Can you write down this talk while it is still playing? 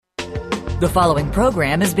The following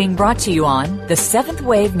program is being brought to you on the Seventh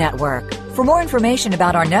Wave Network. For more information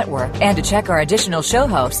about our network and to check our additional show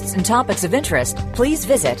hosts and topics of interest, please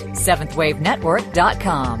visit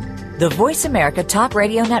seventhwavenetwork.com. The Voice America Talk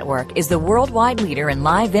Radio Network is the worldwide leader in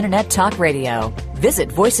live Internet talk radio. Visit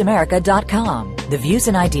voiceamerica.com. The views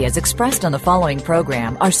and ideas expressed on the following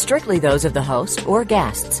program are strictly those of the host or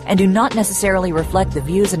guests and do not necessarily reflect the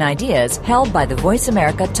views and ideas held by the Voice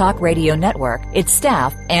America Talk Radio Network, its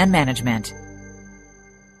staff, and management.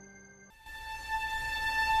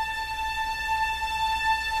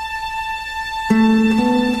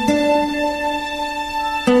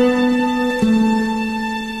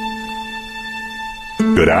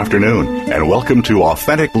 Good afternoon, and welcome to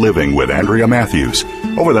Authentic Living with Andrea Matthews.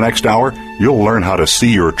 Over the next hour, you'll learn how to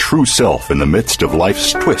see your true self in the midst of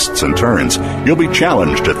life's twists and turns. You'll be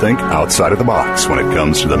challenged to think outside of the box when it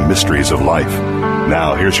comes to the mysteries of life.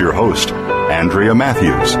 Now, here's your host, Andrea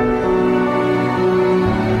Matthews.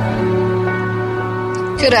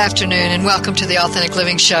 Good afternoon, and welcome to the Authentic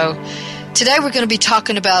Living Show. Today we're going to be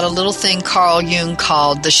talking about a little thing Carl Jung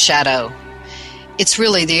called the shadow. It's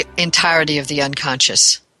really the entirety of the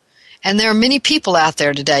unconscious. And there are many people out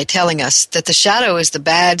there today telling us that the shadow is the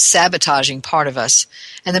bad, sabotaging part of us,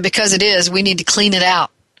 and that because it is, we need to clean it out.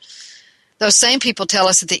 Those same people tell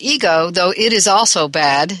us that the ego, though it is also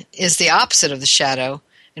bad, is the opposite of the shadow,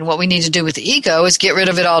 and what we need to do with the ego is get rid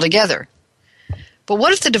of it altogether. But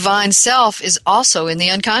what if the divine self is also in the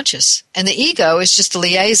unconscious, and the ego is just a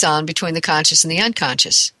liaison between the conscious and the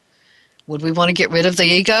unconscious? Would we want to get rid of the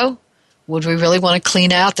ego? Would we really want to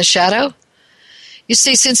clean out the shadow? You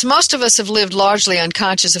see, since most of us have lived largely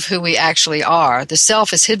unconscious of who we actually are, the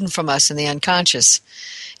self is hidden from us in the unconscious.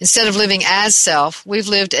 Instead of living as self, we've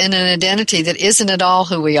lived in an identity that isn't at all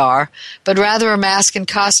who we are, but rather a mask and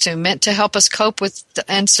costume meant to help us cope with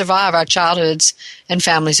and survive our childhoods and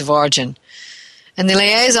families of origin. And the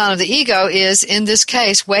liaison of the ego is, in this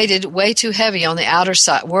case, weighted way too heavy on the outer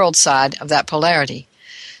world side of that polarity.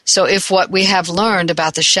 So if what we have learned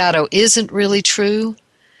about the shadow isn't really true,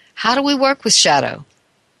 how do we work with shadow?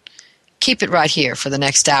 Keep it right here for the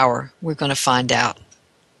next hour. We're going to find out.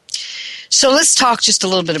 So let's talk just a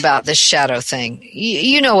little bit about this shadow thing.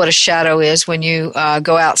 You know what a shadow is when you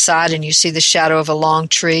go outside and you see the shadow of a long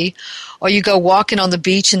tree, or you go walking on the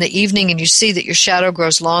beach in the evening and you see that your shadow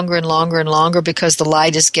grows longer and longer and longer because the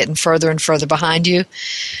light is getting further and further behind you.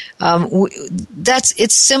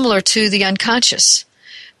 It's similar to the unconscious.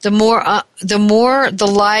 The more the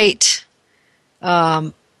light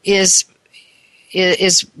is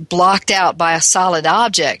blocked out by a solid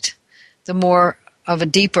object, the more of a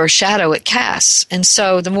deeper shadow it casts. And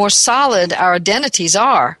so the more solid our identities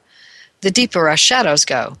are, the deeper our shadows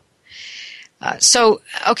go.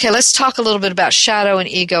 Okay, let's talk a little bit about shadow and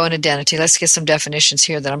ego and identity. Let's get some definitions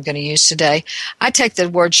here that I'm going to use today. I take the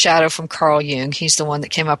word shadow from Carl Jung. He's the one that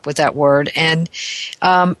came up with that word. And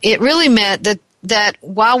it really meant that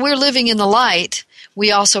while we're living in the light,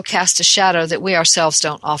 we also cast a shadow that we ourselves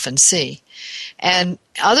don't often see. And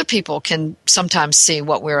other people can sometimes see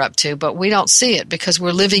what we're up to, but we don't see it because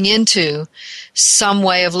we're living into some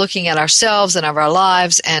way of looking at ourselves and of our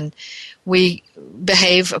lives, and we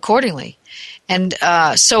behave accordingly. And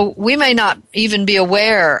so we may not even be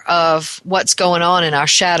aware of what's going on in our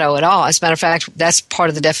shadow at all. As a matter of fact, that's part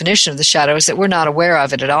of the definition of the shadow, is that we're not aware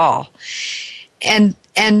of it at all. And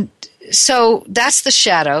so that's the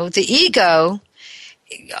shadow. The ego,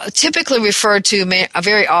 typically referred to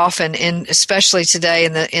very often, especially today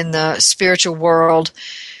in the spiritual world,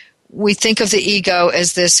 we think of the ego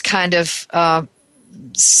as this kind of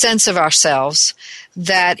sense of ourselves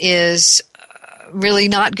that is really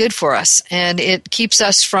not good for us, and it keeps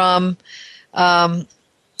us from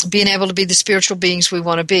being able to be the spiritual beings we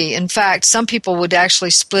want to be. In fact, some people would actually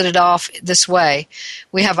split it off this way.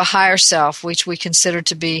 We have a higher self, which we consider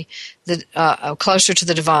to be closer to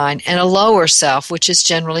the divine, and a lower self, which is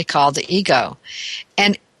generally called the ego.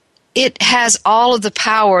 And it has all of the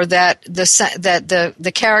power that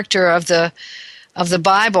the character of the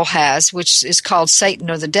Bible has, which is called Satan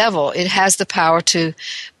or the devil. It has the power to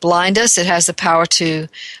blind us. It has the power to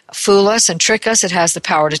fool us and trick us. It has the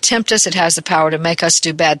power to tempt us. It has the power to make us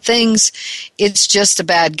do bad things. It's just a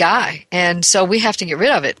bad guy, and so we have to get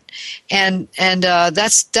rid of it. And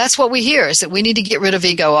that's what we hear, is that we need to get rid of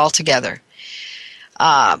ego altogether.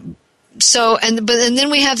 And then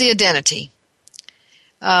we have the identity.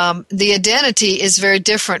 The identity is very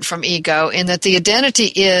different from ego in that the identity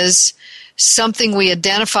is something we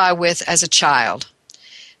identify with as a child.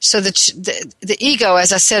 So the ego,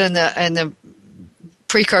 as I said in the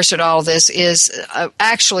precursor to all this, is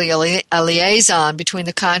actually a liaison between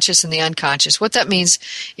the conscious and the unconscious. What that means,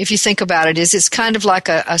 if you think about it, is it's kind of like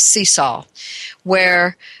a seesaw,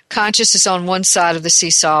 where conscious is on one side of the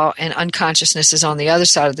seesaw and unconsciousness is on the other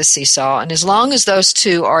side of the seesaw. And as long as those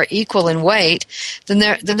two are equal in weight, then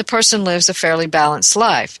the person lives a fairly balanced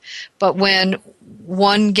life. But when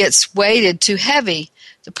one gets weighted too heavy,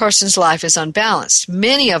 the person's life is unbalanced.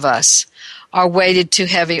 Many of us are weighted too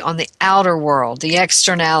heavy on the outer world, the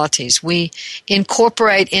externalities. We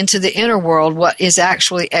incorporate into the inner world what is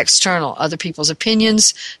actually external, other people's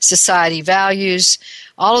opinions, society values,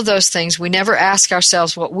 all of those things. We never ask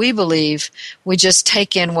ourselves what we believe. We just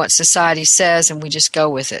take in what society says and we just go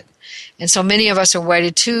with it. And so many of us are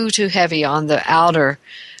weighted too heavy on the outer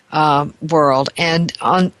world. And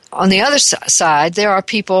on the other side, there are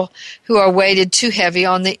people who are weighted too heavy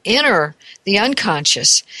on the inner, the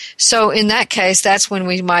unconscious. So in that case, that's when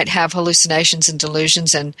we might have hallucinations and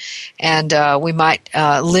delusions, and we might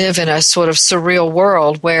live in a sort of surreal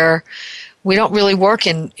world where we don't really work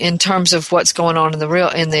in terms of what's going on in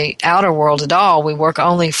the outer world at all. We work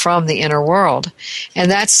only from the inner world,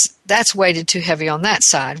 and that's weighted too heavy on that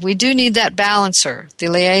side. We do need that balancer, the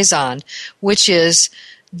liaison, which is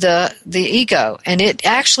the ego, and it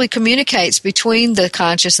actually communicates between the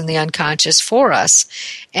conscious and the unconscious for us.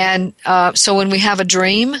 And so when we have a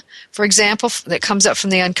dream, for example, that comes up from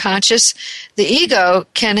the unconscious, the ego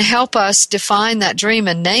can help us define that dream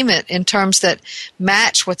and name it in terms that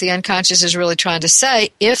match what the unconscious is really trying to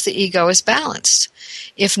say if the ego is balanced.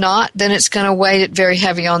 If not, then it's going to weight it very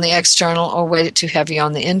heavy on the external or weight it too heavy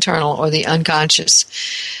on the internal or the unconscious.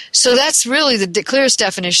 So that's really the clearest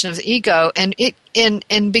definition of the ego,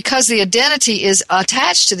 and because the identity is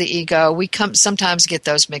attached to the ego, we sometimes get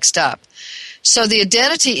those mixed up. So the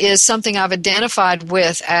identity is something I've identified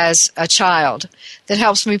with as a child that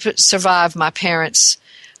helps me survive my parents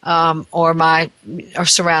or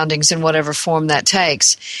surroundings in whatever form that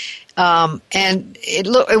takes. And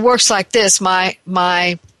it works like this. My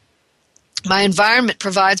environment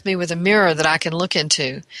provides me with a mirror that I can look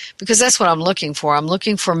into, because that's what I'm looking for. I'm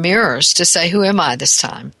looking for mirrors to say, who am I this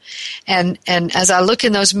time? And as I look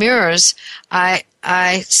in those mirrors,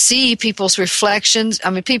 I see people's reflections,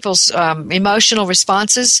 people's emotional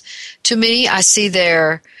responses to me. I see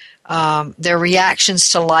their reactions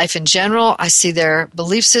to life in general. I see their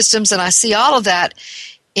belief systems, and I see all of that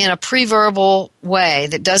in a pre-verbal way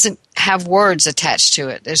that doesn't have words attached to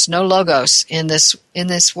it. There's no logos in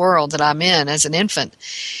this world that I'm in as an infant.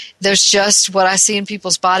 There's just what I see in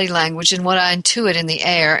people's body language and what I intuit in the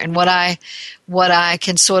air and what I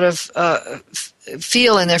can sort of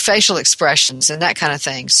feel in their facial expressions and that kind of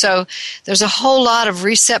thing. So there's a whole lot of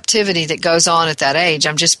receptivity that goes on at that age.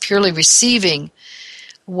 I'm just purely receiving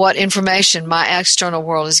what information my external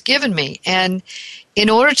world has given me. And in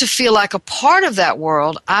order to feel like a part of that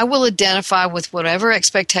world, I will identify with whatever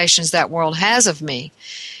expectations that world has of me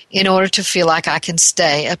in order to feel like I can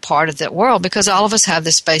stay a part of that world, because all of us have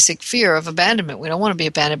this basic fear of abandonment. We don't want to be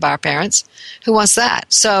abandoned by our parents. Who wants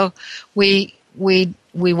that? So we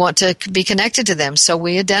want to be connected to them, so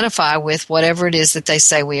we identify with whatever it is that they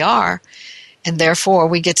say we are, and therefore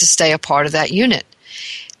we get to stay a part of that unit.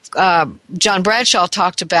 John Bradshaw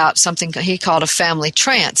talked about something he called a family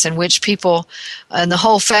trance, in which people and the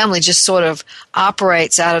whole family just sort of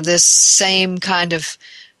operates out of this same kind of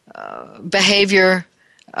behavior,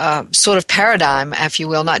 sort of paradigm, if you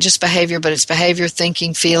will. Not just behavior, but it's behavior,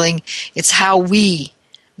 thinking, feeling. It's how we,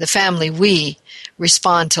 the family, we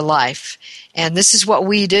respond to life. And this is what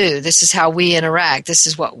we do. This is how we interact. This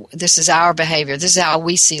is our behavior. This is how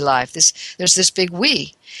we see life. There's this big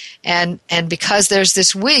we. And because there's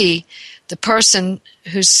this we, the person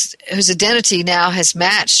whose identity now has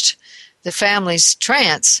matched the family's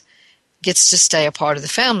trance gets to stay a part of the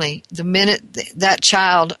family. The minute that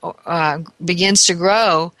child begins to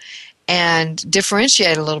grow and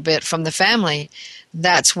differentiate a little bit from the family,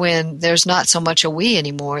 that's when there's not so much a we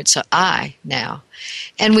anymore, it's an I now.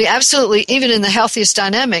 And we absolutely, even in the healthiest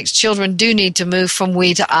dynamics, children do need to move from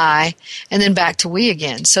we to I and then back to we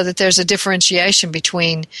again, so that there's a differentiation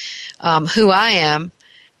between who I am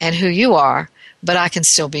and who you are, but I can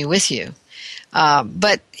still be with you.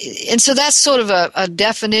 And so that's sort of a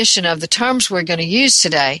definition of the terms we're going to use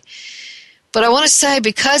today. But I want to say,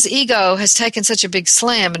 because ego has taken such a big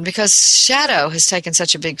slam, and because shadow has taken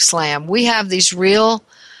such a big slam, we have these real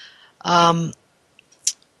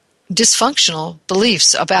dysfunctional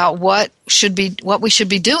beliefs about what we should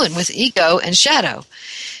be doing with ego and shadow.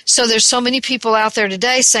 So there's so many people out there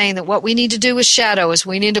today saying that what we need to do with shadow is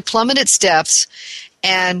we need to plummet its depths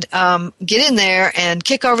and get in there and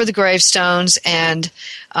kick over the gravestones and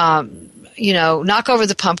knock over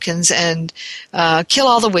the pumpkins and kill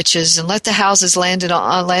all the witches and let the houses land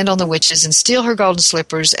on the witches and steal her golden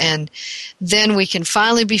slippers, and then we can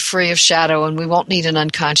finally be free of shadow and we won't need an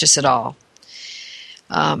unconscious at all.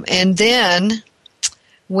 And then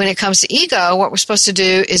when it comes to ego, what we're supposed to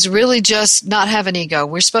do is really just not have an ego.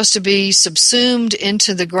 We're supposed to be subsumed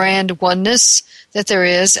into the grand oneness that there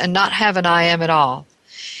is and not have an I am at all.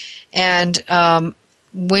 And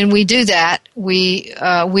when we do that, we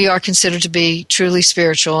are considered to be truly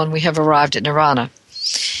spiritual, and we have arrived at nirvana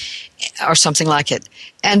or something like it.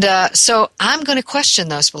 And so I'm going to question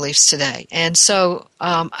those beliefs today. And so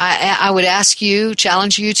I would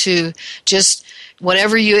challenge you to just,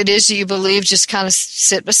 whatever it is that you believe, just kind of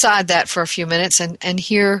sit beside that for a few minutes and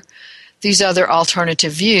hear these other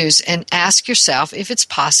alternative views and ask yourself if it's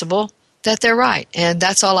possible that they're right. And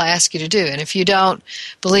that's all I ask you to do. And if you don't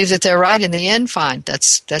believe that they're right in the end, fine.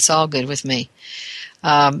 That's all good with me.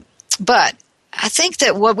 But I think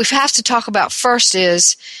that what we have to talk about first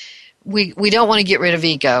is we don't want to get rid of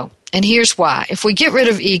ego. And here's why. If we get rid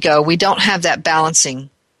of ego, we don't have that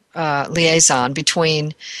balancing liaison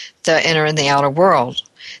between the inner and the outer world.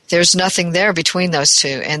 There's nothing there between those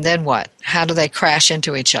two. And then what? How do they crash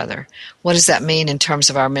into each other? What does that mean in terms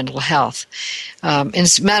of our mental health?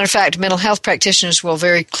 As a matter of fact, mental health practitioners will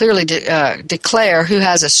very clearly declare who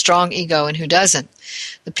has a strong ego and who doesn't.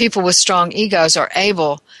 The people with strong egos are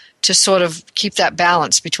able to sort of keep that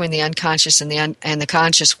balance between the unconscious and the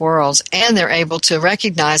conscious worlds, and they're able to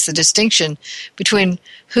recognize the distinction between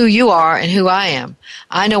who you are and who I am.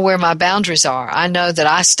 I know where my boundaries are. I know that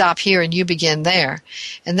I stop here and you begin there.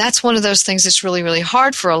 And that's one of those things that's really, really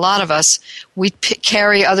hard for a lot of us. We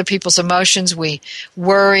carry other people's emotions. We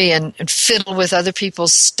worry and fiddle with other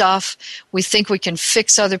people's stuff. We think we can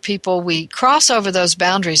fix other people. We cross over those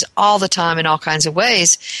boundaries all the time in all kinds of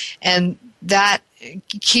ways. And that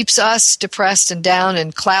keeps us depressed and down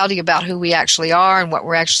and cloudy about who we actually are and what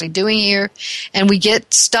we're actually doing here. And we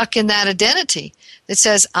get stuck in that identity that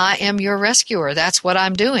says, I am your rescuer. That's what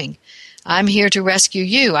I'm doing. I'm here to rescue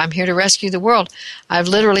you. I'm here to rescue the world. I've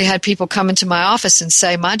literally had people come into my office and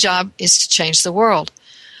say, my job is to change the world.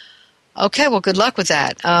 Okay, well, good luck with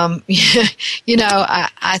that. I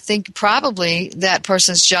think probably that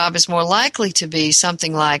person's job is more likely to be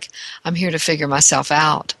something like, I'm here to figure myself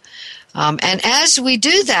out. And as we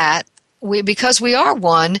do that, because we are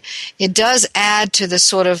one, it does add to the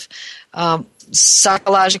sort of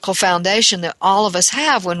psychological foundation that all of us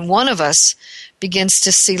have when one of us begins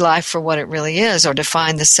to see life for what it really is, or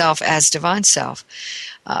define the self as divine self.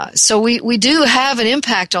 So we do have an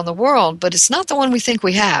impact on the world, but it's not the one we think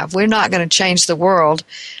we have. We're not going to change the world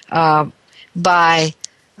by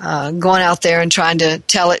going out there and trying to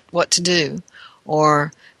tell it what to do,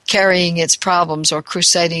 or carrying its problems, or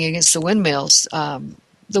crusading against the windmills.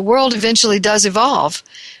 The world eventually does evolve,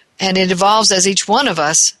 and it evolves as each one of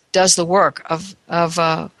us does the work of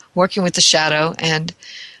working with the shadow and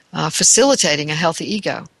facilitating a healthy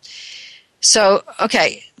ego. So,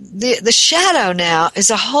 okay, the shadow now is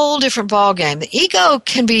a whole different ballgame. The ego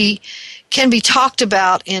can be talked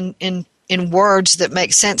about in words that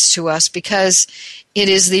make sense to us because it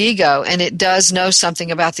is the ego, and it does know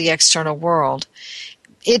something about the external world.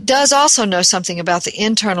 It does also know something about the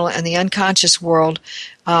internal and the unconscious world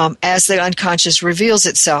as the unconscious reveals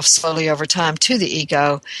itself slowly over time to the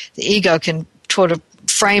ego. The ego can sort of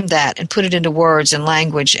frame that and put it into words and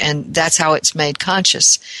language, and that's how it's made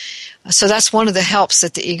conscious. So that's one of the helps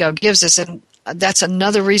that the ego gives us, and that's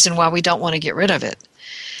another reason why we don't want to get rid of it.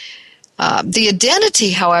 The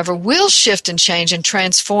identity, however, will shift and change and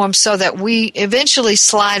transform so that we eventually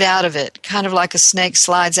slide out of it, kind of like a snake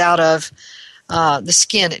slides out of the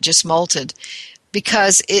skin it just molted,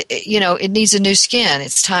 because it needs a new skin.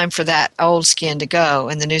 It's time for that old skin to go,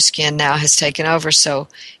 and the new skin now has taken over, so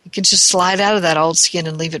it can just slide out of that old skin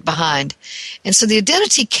and leave it behind. And so the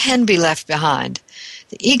identity can be left behind.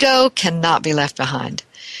 The ego cannot be left behind.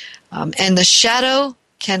 And the shadow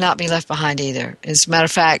cannot be left behind either. As a matter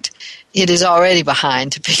of fact, it is already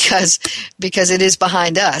behind because it is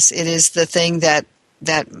behind us. It is the thing that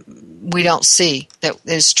we don't see, that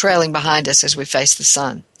is trailing behind us as we face the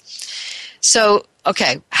sun. So,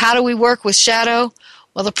 okay, how do we work with shadow?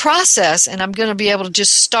 Well, the process, and I'm going to be able to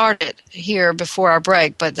just start it here before our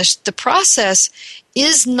break, but the process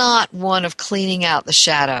is not one of cleaning out the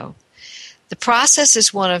shadow. The process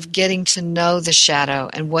is one of getting to know the shadow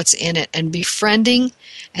and what's in it, and befriending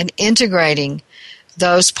and integrating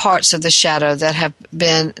those parts of the shadow that have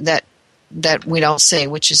been, that we don't see,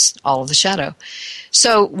 which is all of the shadow.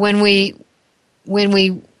 So when we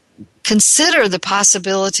consider the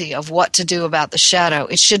possibility of what to do about the shadow.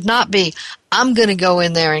 It should not be, I'm going to go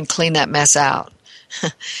in there and clean that mess out.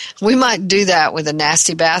 We might do that with a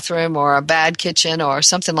nasty bathroom or a bad kitchen or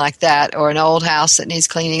something like that, or an old house that needs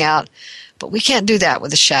cleaning out, but we can't do that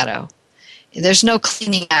with a shadow. There's no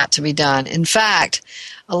cleaning out to be done. In fact,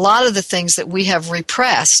 a lot of the things that we have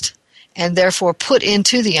repressed and therefore put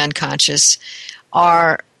into the unconscious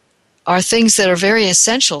are things that are very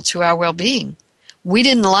essential to our well-being. We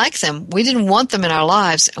didn't like them. We didn't want them in our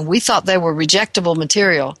lives, and we thought they were rejectable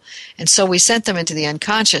material, and so we sent them into the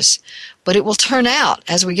unconscious. But it will turn out,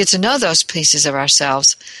 as we get to know those pieces of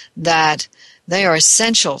ourselves, that they are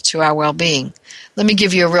essential to our well-being. Let me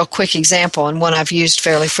give you a real quick example, and one I've used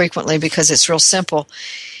fairly frequently because it's real simple.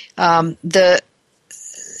 A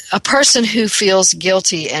person who feels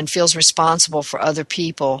guilty and feels responsible for other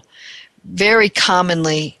people very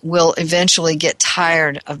commonly will eventually get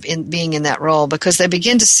tired of being in that role, because they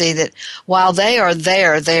begin to see that while they are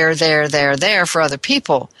there for other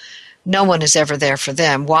people, no one is ever there for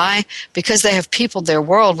them. Why? Because they have peopled their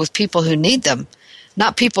world with people who need them.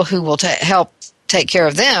 Not people who will help take care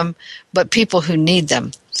of them, but people who need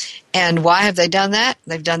them. And why have they done that?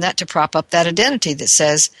 They've done that to prop up that identity that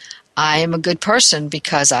says, I am a good person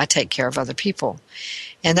because I take care of other people.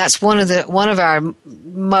 And that's one of our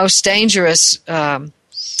most dangerous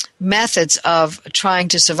methods of trying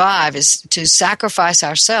to survive, is to sacrifice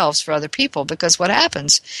ourselves for other people, because what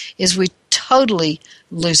happens is we totally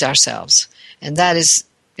lose ourselves. And that is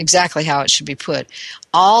exactly how it should be put.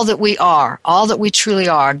 All that we are, all that we truly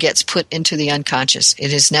are, gets put into the unconscious.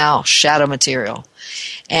 It is now shadow material.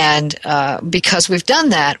 And because we've done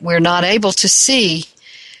that, we're not able to see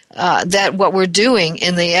that what we're doing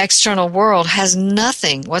in the external world has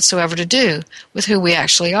nothing whatsoever to do with who we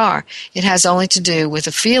actually are. It has only to do with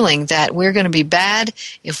a feeling that we're going to be bad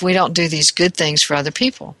if we don't do these good things for other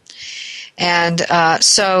people. And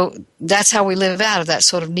so that's how we live out of that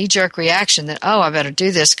sort of knee-jerk reaction that, oh, I better do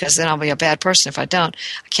this because then I'll be a bad person if I don't.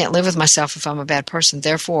 I can't live with myself if I'm a bad person.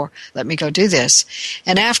 Therefore, let me go do this.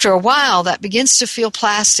 And after a while, that begins to feel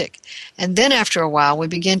plastic. And then after a while, we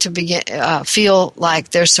begin to feel like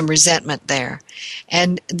there's some resentment there.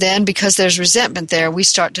 And then because there's resentment there, we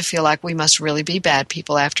start to feel like we must really be bad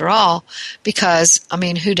people after all, because, I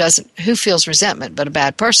mean, who feels resentment but a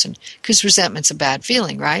bad person? Because resentment's a bad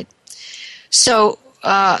feeling, right? So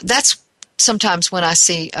that's sometimes when I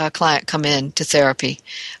see a client come in to therapy.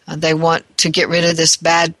 They want to get rid of this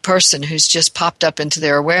bad person who's just popped up into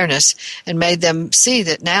their awareness and made them see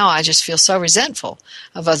that now I just feel so resentful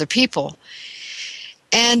of other people.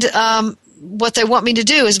 And what they want me to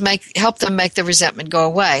do is help them make the resentment go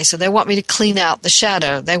away. So they want me to clean out the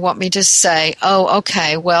shadow. They want me to say, oh,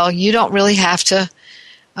 okay, well, you don't really have to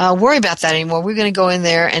worry about that anymore. We're going to go in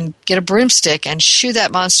there and get a broomstick and shoo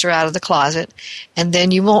that monster out of the closet, and then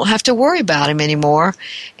you won't have to worry about him anymore,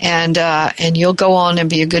 and you'll go on and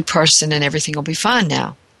be a good person, and everything will be fine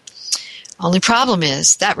now. Only problem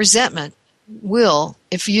is that resentment will,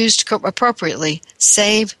 if used appropriately,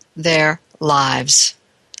 save their lives.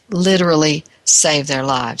 Literally save their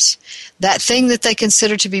lives. That thing that they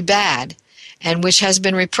consider to be bad, and which has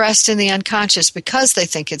been repressed in the unconscious because they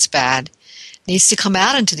think it's bad, needs to come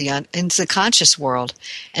out into the conscious world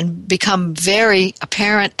and become very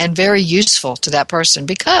apparent and very useful to that person,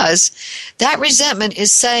 because that resentment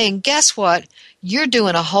is saying, guess what? You're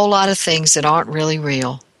doing a whole lot of things that aren't really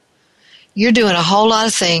real. You're doing a whole lot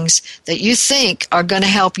of things that you think are going to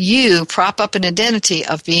help you prop up an identity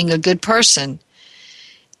of being a good person.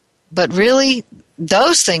 But really,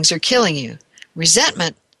 those things are killing you.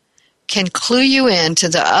 Resentment can clue you into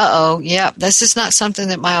the, this is not something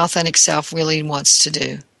that my authentic self really wants to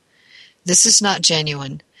do. This is not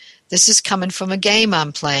genuine. This is coming from a game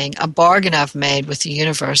I'm playing, a bargain I've made with the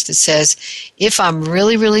universe that says, if I'm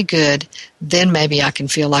really, really good, then maybe I can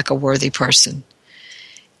feel like a worthy person.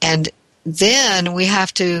 And then we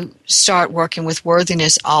have to start working with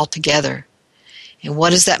worthiness altogether. And what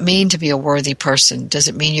does that mean to be a worthy person? Does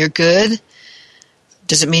it mean you're good?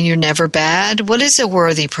 Does it mean you're never bad? What is a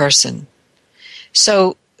worthy person?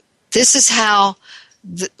 So this is how,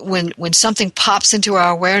 when something pops into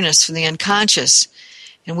our awareness from the unconscious,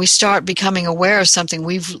 and we start becoming aware of something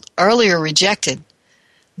we've earlier rejected,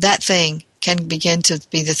 that thing can begin to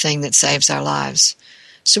be the thing that saves our lives.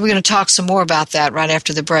 So we're going to talk some more about that right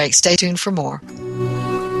after the break. Stay tuned for more.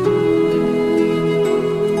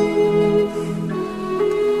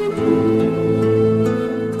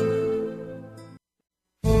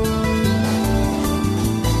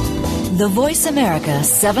 The Voice America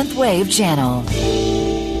 7th Wave Channel.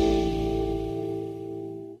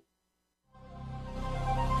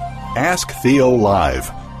 Ask Theo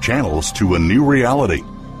Live. Channels to a New Reality.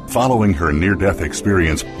 Following her near-death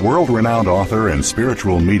experience, world-renowned author and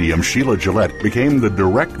spiritual medium Sheila Gillette became the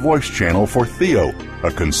direct voice channel for Theo, a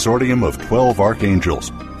consortium of 12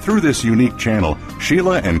 archangels. Through this unique channel,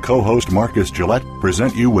 Sheila and co-host Marcus Gillette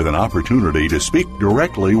present you with an opportunity to speak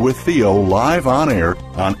directly with Theo live on air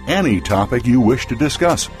on any topic you wish to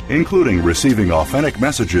discuss, including receiving authentic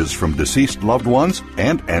messages from deceased loved ones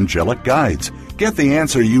and angelic guides. Get the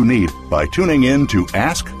answer you need by tuning in to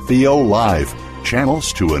Ask Theo Live.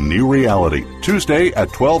 Channels to a New Reality, Tuesday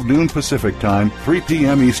at 12 noon Pacific Time, 3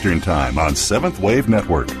 p.m. Eastern Time on Seventh Wave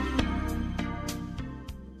Network.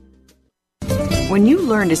 When you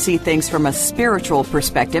learn to see things from a spiritual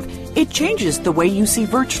perspective, it changes the way you see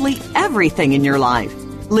virtually everything in your life.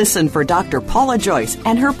 Listen for Dr. Paula Joyce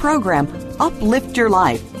and her program, Uplift Your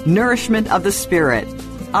Life, Nourishment of the Spirit.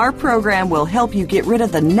 Our program will help you get rid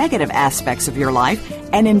of the negative aspects of your life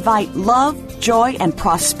and invite love, joy, and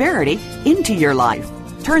prosperity into your life.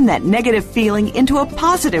 Turn that negative feeling into a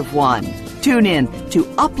positive one. Tune in to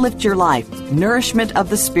Uplift Your Life, Nourishment of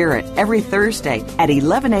the Spirit every Thursday at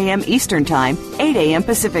 11 a.m. Eastern Time, 8 a.m.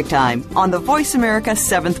 Pacific Time on the Voice America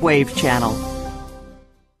 7th Wave channel.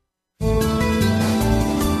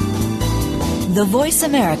 The Voice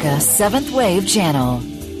America 7th Wave channel.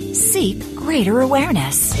 Seek greater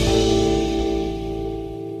awareness.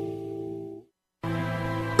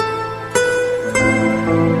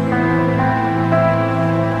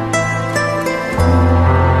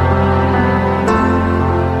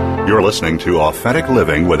 You're listening to Authentic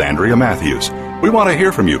Living with Andrea Matthews. We want to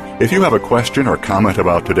hear from you. If you have a question or comment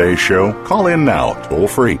about today's show, call in now, toll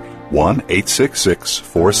free,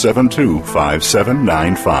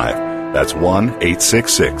 1-866-472-5795. That's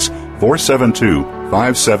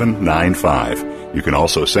 1-866-472-5795. You can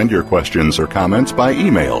also send your questions or comments by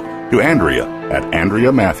email to Andrea at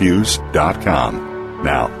AndreaMatthews.com.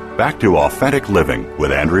 Now, back to Authentic Living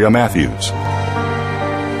with Andrea Matthews.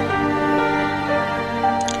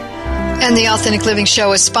 And the Authentic Living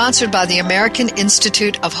Show is sponsored by the American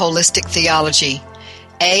Institute of Holistic Theology.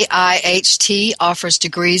 AIHT offers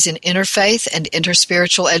degrees in interfaith and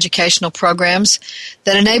interspiritual educational programs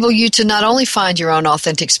that enable you to not only find your own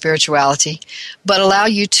authentic spirituality, but allow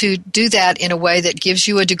you to do that in a way that gives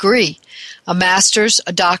you a degree, a master's,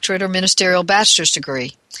 a doctorate, or ministerial bachelor's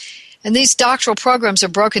degree. And these doctoral programs are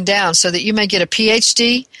broken down so that you may get a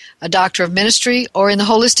PhD, a Doctor of Ministry, or in the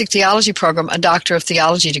Holistic Theology program, a Doctor of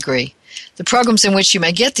Theology degree. The programs in which you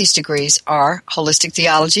may get these degrees are Holistic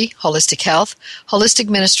Theology, Holistic Health, Holistic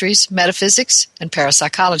Ministries, Metaphysics, and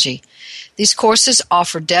Parapsychology. These courses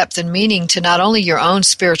offer depth and meaning to not only your own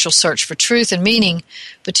spiritual search for truth and meaning,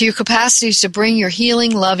 but to your capacities to bring your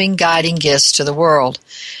healing, loving, guiding gifts to the world.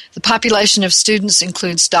 The population of students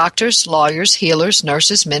includes doctors, lawyers, healers,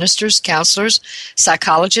 nurses, ministers, counselors,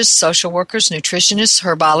 psychologists, social workers, nutritionists,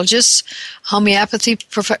 herbologists, homeopathy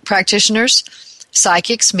practitioners,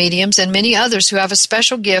 psychics, mediums, and many others who have a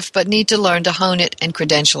special gift but need to learn to hone it and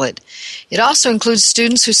credential it. It also includes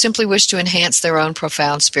students who simply wish to enhance their own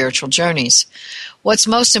profound spiritual journeys. What's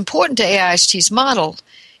most important to AIHT's model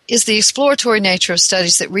is the exploratory nature of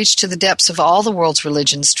studies that reach to the depths of all the world's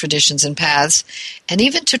religions, traditions, and paths, and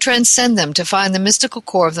even to transcend them to find the mystical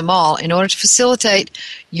core of them all in order to facilitate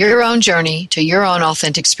your own journey to your own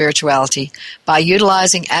authentic spirituality by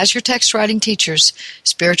utilizing, as your text writing teachers,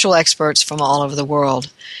 spiritual experts from all over the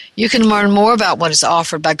world. You can learn more about what is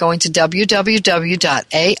offered by going to www.aiht.edu,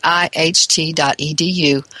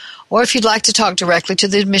 or if you'd like to talk directly to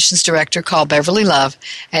the admissions director, call Beverly Love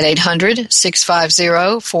at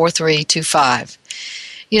 800-650-4325.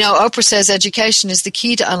 You know, Oprah says education is the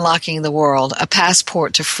key to unlocking the world, a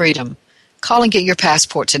passport to freedom. Call and get your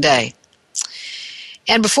passport today.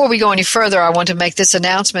 And before we go any further, I want to make this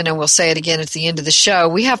announcement, and we'll say it again at the end of the show.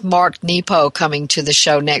 We have Mark Nepo coming to the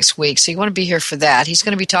show next week, so you want to be here for that. He's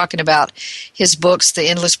going to be talking about his books, The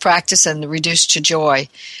Endless Practice and The Reduced to Joy.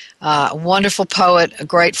 A wonderful poet, a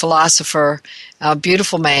great philosopher, a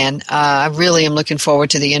beautiful man. I really am looking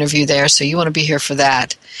forward to the interview there, so you want to be here for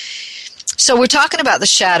that. So we're talking about the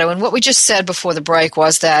shadow, and what we just said before the break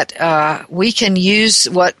was that we can use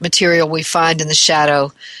what material we find in the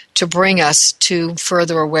shadow to bring us to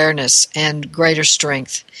further awareness and greater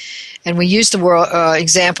strength. And we use the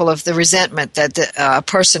example of the resentment that a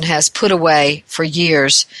person has put away for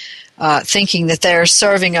years, thinking that they're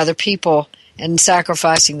serving other people and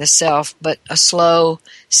sacrificing the self, but a slow,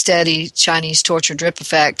 steady Chinese torture drip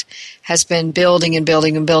effect has been building and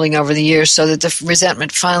building and building over the years so that the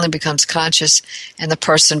resentment finally becomes conscious and the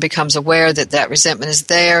person becomes aware that that resentment is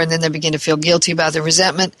there, and then they begin to feel guilty about the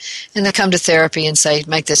resentment, and they come to therapy and say,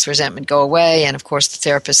 make this resentment go away, and of course the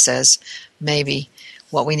therapist says, maybe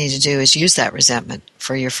what we need to do is use that resentment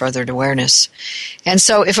for your furthered awareness. And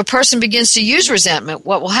so if a person begins to use resentment,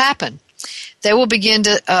 what will happen? They will begin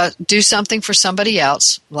to do something for somebody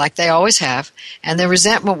else, like they always have, and the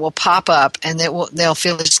resentment will pop up, and they'll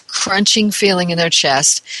feel this crunching feeling in their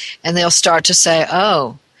chest, and they'll start to say,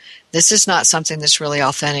 oh, this is not something that's really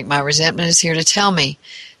authentic. My resentment is here to tell me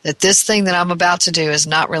that this thing that I'm about to do is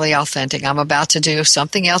not really authentic. I'm about to do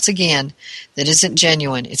something else again that isn't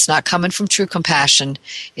genuine. It's not coming from true compassion.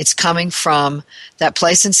 It's coming from that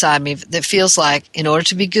place inside me that feels like, in order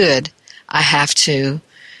to be good, I have to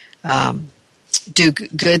do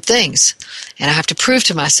good things. And I have to prove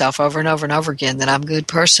to myself over and over and over again that I'm a good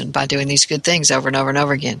person by doing these good things over and over and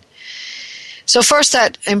over again. So first,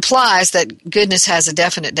 that implies that goodness has a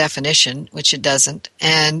definite definition, which it doesn't,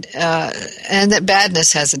 and that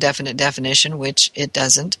badness has a definite definition, which it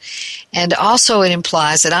doesn't. And also it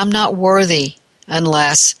implies that I'm not worthy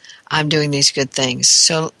unless I'm doing these good things.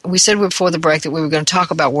 So we said before the break that we were going to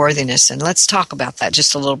talk about worthiness, and let's talk about that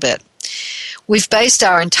just a little bit. We've based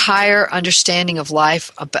our entire understanding of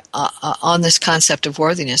life on this concept of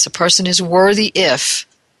worthiness. A person is worthy if ...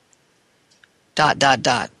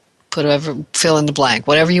 fill in the blank.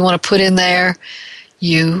 Whatever you want to put in there,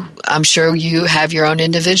 I'm sure you have your own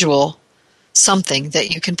individual something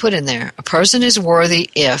that you can put in there. A person is worthy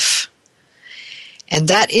if. And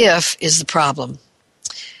that if is the problem.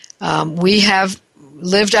 We have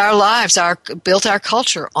lived our lives, built our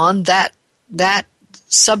culture on that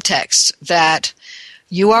subtext that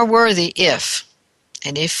you are worthy if,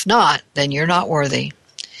 and if not, then you're not worthy.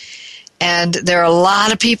 And there are a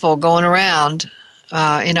lot of people going around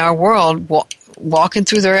in our world walking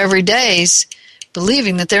through their everydays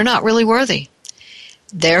believing that they're not really worthy.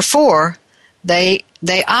 Therefore, they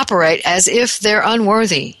operate as if they're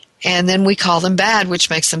unworthy, and then we call them bad, which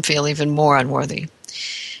makes them feel even more unworthy.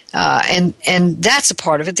 And that's a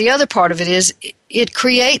part of it. The other part of it is it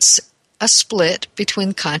creates a split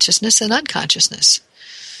between consciousness and unconsciousness.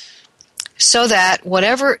 So that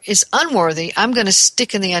whatever is unworthy, I'm going to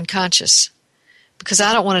stick in the unconscious because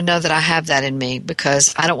I don't want to know that I have that in me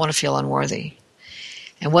because I don't want to feel unworthy.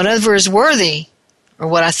 And whatever is worthy, or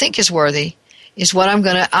what I think is worthy, is what I'm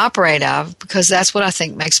going to operate out of because that's what I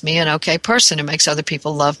think makes me an okay person and makes other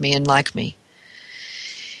people love me and like me.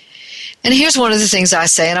 And here's one of the things I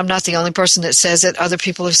say, and I'm not the only person that says it. Other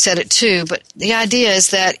people have said it too. But the idea is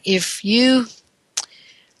that if you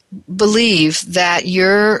believe that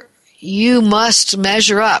you must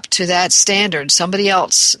measure up to that standard, somebody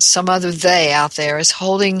else, some other they out there is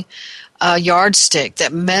holding a yardstick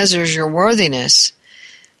that measures your worthiness,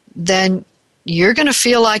 then you're going to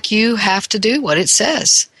feel like you have to do what it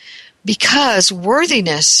says. Because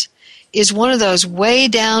worthiness is one of those way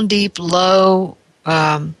down deep, low,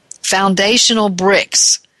 foundational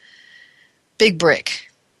bricks, big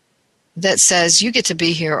brick, that says you get to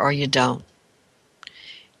be here or you don't.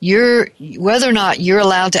 Whether or not you're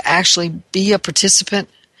allowed to actually be a participant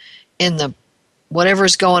in the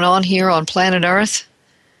whatever's going on here on planet Earth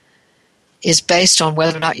is based on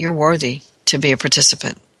whether or not you're worthy to be a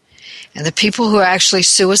participant. And the people who are actually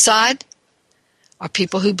suicide are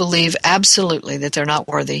people who believe absolutely that they're not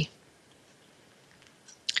worthy.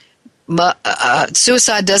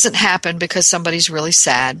 Suicide doesn't happen because somebody's really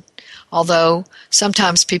sad, although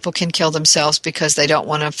sometimes people can kill themselves because they don't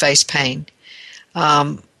want to face pain.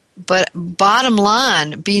 But bottom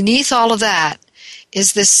line, beneath all of that,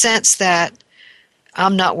 is this sense that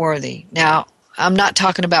I'm not worthy. Now, I'm not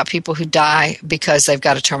talking about people who die because they've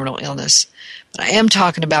got a terminal illness, but I am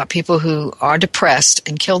talking about people who are depressed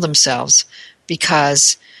and kill themselves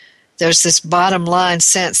because there's this bottom line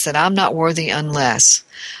sense that I'm not worthy unless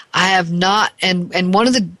I have not, and one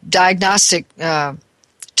of the diagnostic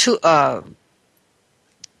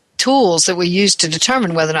tools that we use to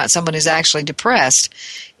determine whether or not someone is actually depressed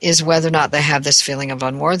is whether or not they have this feeling of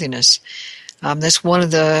unworthiness. That's one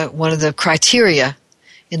of the criteria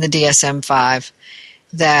in the DSM-5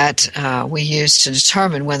 that we use to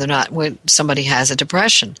determine whether or not somebody has a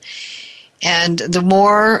depression. And the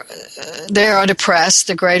more they are depressed,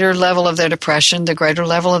 the greater level of their depression, the greater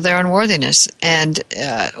level of their unworthiness. And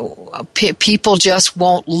people just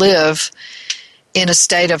won't live in a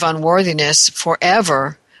state of unworthiness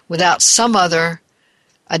forever without some other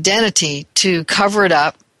identity to cover it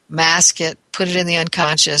up, mask it, put it in the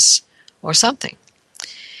unconscious, or something.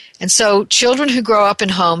 And so children who grow up in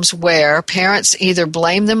homes where parents either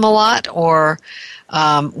blame them a lot or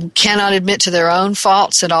cannot admit to their own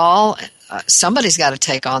faults at all, somebody's got to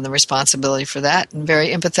take on the responsibility for that. And very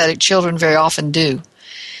empathetic children very often do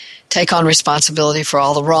take on responsibility for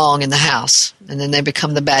all the wrong in the house. And then they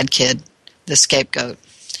become the bad kid, the scapegoat.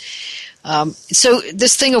 So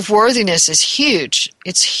this thing of worthiness is huge.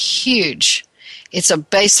 It's huge. It's a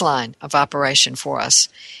baseline of operation for us.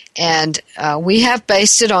 And we have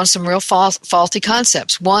based it on some real faulty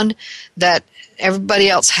concepts. One, that everybody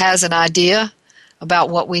else has an idea about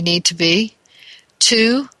what we need to be.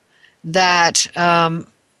 Two, that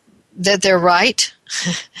they're right.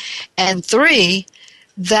 And three,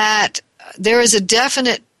 that there is a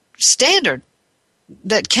definite standard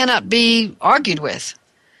that cannot be argued with.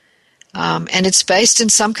 And it's based in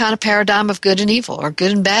some kind of paradigm of good and evil, or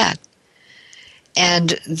good and bad.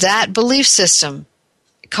 And that belief system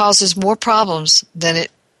causes more problems than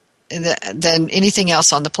anything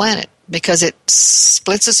else on the planet, because it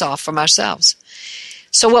splits us off from ourselves.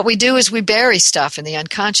 So what we do is we bury stuff in the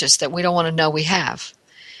unconscious that we don't want to know we have.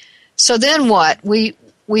 So then what? When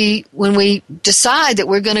we decide that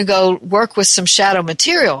we're going to go work with some shadow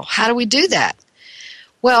material, how do we do that?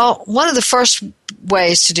 Well, one of the first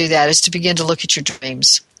ways to do that is to begin to look at your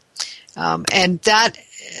dreams. And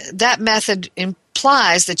that method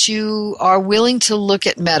implies that you are willing to look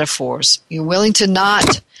at metaphors. You're willing to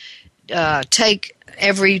not take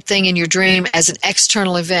everything in your dream as an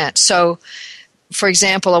external event. So, for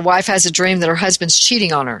example, a wife has a dream that her husband's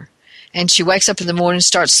cheating on her. And she wakes up in the morning and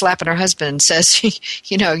starts slapping her husband and says,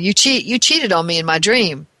 you cheated on me in my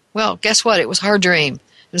dream. Well, guess what? It was her dream.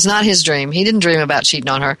 It was not his dream. He didn't dream about cheating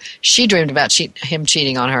on her. She dreamed about him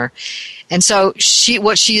cheating on her. And so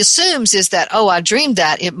what she assumes is that, I dreamed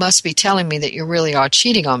that. It must be telling me that you really are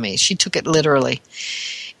cheating on me. She took it literally.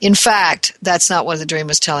 In fact, that's not what the dream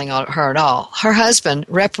was telling her at all. Her husband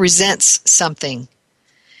represents something.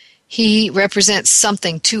 He represents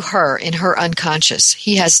something to her in her unconscious.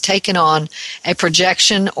 He has taken on a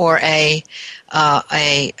projection or a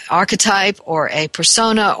archetype or a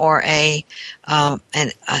persona or an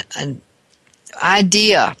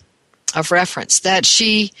idea of reference that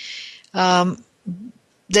she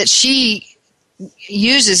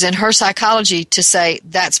uses in her psychology to say,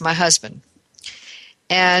 that's my husband.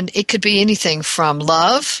 And it could be anything from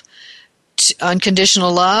love, to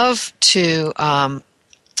unconditional love, to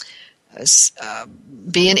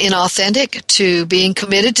being inauthentic, to being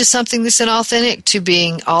committed to something that's inauthentic, to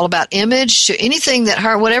being all about image, to anything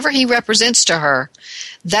that whatever he represents to her,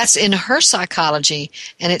 that's in her psychology,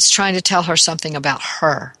 and it's trying to tell her something about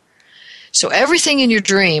her. So everything in your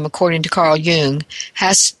dream, according to Carl Jung,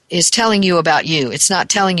 is telling you about you. It's not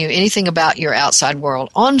telling you anything about your outside world.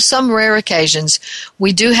 On some rare occasions,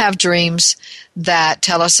 we do have dreams that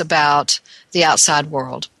tell us about the outside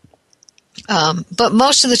world. But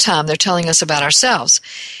most of the time, they're telling us about ourselves.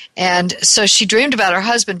 And so she dreamed about her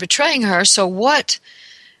husband betraying her, so what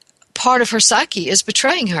part of her psyche is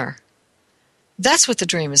betraying her? That's what the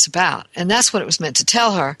dream is about, and that's what it was meant to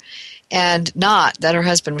tell her, and not that her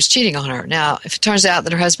husband was cheating on her. Now, if it turns out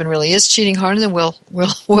that her husband really is cheating on her, then we'll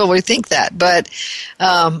rethink that. But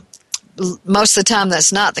most of the time,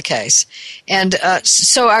 that's not the case. And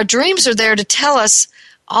so our dreams are there to tell us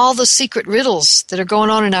all the secret riddles that are going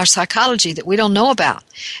on in our psychology that we don't know about.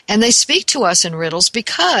 And they speak to us in riddles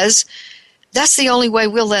because that's the only way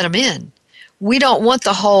we'll let them in. We don't want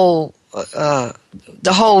the whole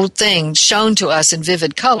thing shown to us in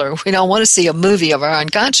vivid color. We don't want to see a movie of our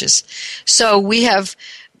unconscious. So we have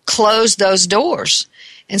closed those doors.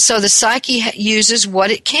 And so the psyche uses what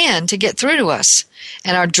it can to get through to us.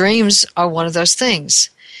 And our dreams are one of those things.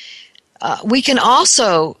 We can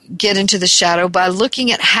also get into the shadow by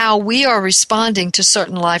looking at how we are responding to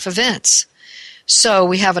certain life events. So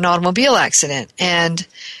we have an automobile accident, and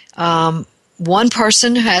one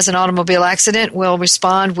person who has an automobile accident will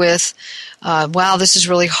respond with, wow, this is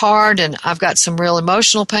really hard, and I've got some real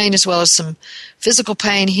emotional pain as well as some physical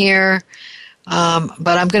pain here, but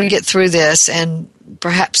I'm going to get through this. And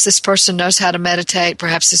perhaps this person knows how to meditate.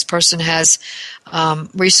 Perhaps this person has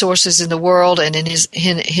resources in the world and in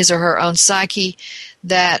his or her own psyche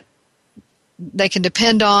that they can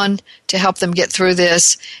depend on to help them get through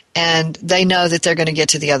this, and they know that they're going to get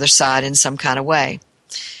to the other side in some kind of way.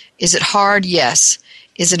 Is it hard? Yes.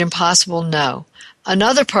 Is it impossible? No.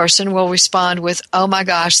 Another person will respond with, oh my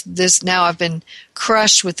gosh, now I've been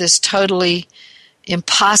crushed with this totally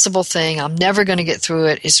impossible thing. I'm never going to get through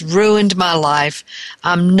it. It's ruined my life.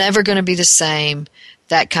 I'm never going to be the same.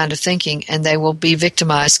 That kind of thinking, and they will be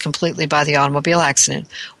victimized completely by the automobile accident.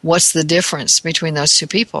 What's the difference between those two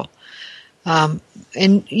people? And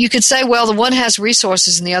you could say, well, the one has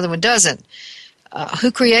resources and the other one doesn't.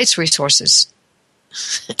 Who creates resources?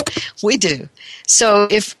 We do. So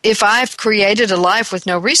if I've created a life with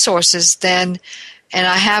no resources, then, and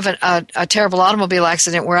I have a terrible automobile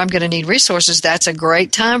accident where I'm going to need resources, that's a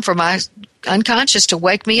great time for my unconscious to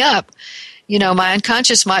wake me up My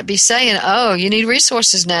unconscious might be saying, oh, you need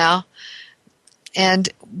resources now.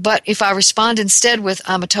 But if I respond instead with,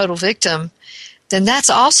 I'm a total victim, then that's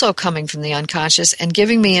also coming from the unconscious and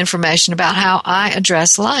giving me information about how I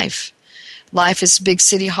address life. Life is big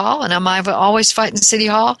city hall, and I'm always fighting city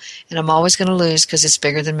hall, and I'm always going to lose because it's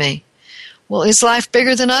bigger than me. Well, is life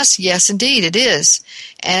bigger than us? Yes, indeed, it is.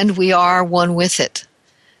 And we are one with it.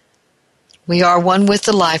 We are one with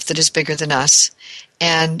the life that is bigger than us.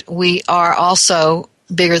 And we are also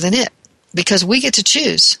bigger than it because we get to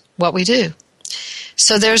choose what we do.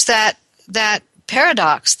 So there's that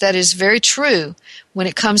paradox that is very true when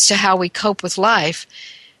it comes to how we cope with life.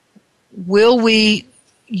 Will we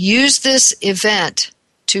use this event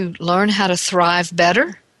to learn how to thrive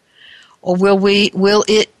better? Or will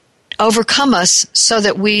it overcome us so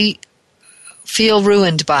that we feel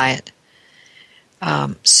ruined by it?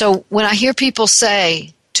 So when I hear people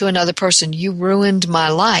say to another person, you ruined my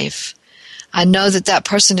life, I know that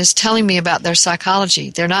person is telling me about their psychology.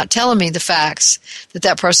 They're not telling me the facts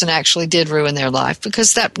that person actually did ruin their life,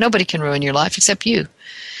 because nobody can ruin your life except you.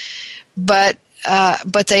 But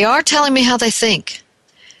they are telling me how they think,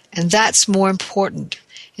 and that's more important.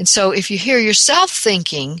 And so if you hear yourself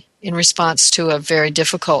thinking in response to a very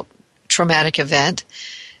difficult traumatic event,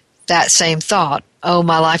 that same thought, oh,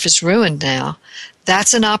 my life is ruined now,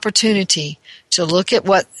 that's an opportunity to look at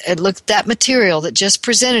that material that just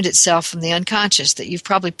presented itself from the unconscious that you've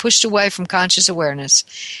probably pushed away from conscious awareness,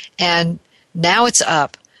 and now it's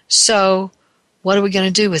up. So what are we going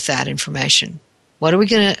to do with that information? How are we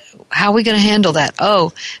going to handle that?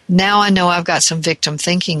 Oh, now I know I've got some victim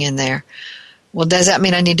thinking in there. Well, does that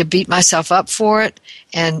mean I need to beat myself up for it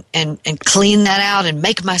and clean that out and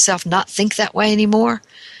make myself not think that way anymore?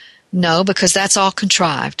 No, because that's all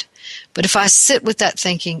contrived. But if I sit with that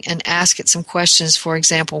thinking and ask it some questions, for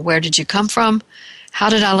example, where did you come from? How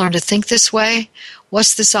did I learn to think this way?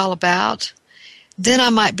 What's this all about? Then I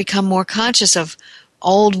might become more conscious of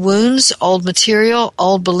old wounds, old material,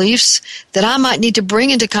 old beliefs that I might need to bring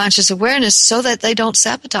into conscious awareness so that they don't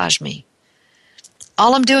sabotage me.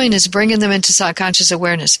 All I'm doing is bringing them into conscious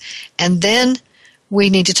awareness. And then we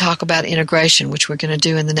need to talk about integration, which we're going to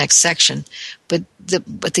do in the next section. But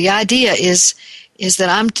the idea is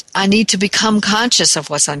that I need to become conscious of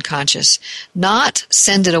what's unconscious, not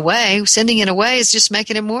send it away. Sending it away is just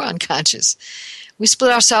making it more unconscious. We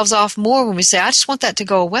split ourselves off more when we say, I just want that to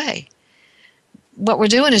go away. What we're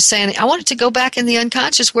doing is saying, I want it to go back in the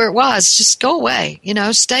unconscious where it was. Just go away.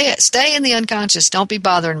 Stay in the unconscious. Don't be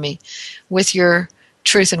bothering me with your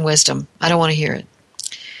truth and wisdom. I don't want to hear it.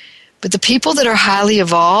 But the people that are highly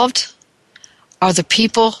evolved are the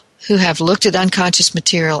people who have looked at unconscious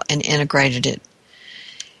material and integrated it.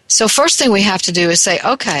 So first thing we have to do is say,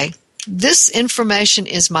 okay, this information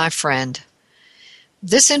is my friend.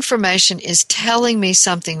 This information is telling me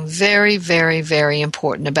something very, very, very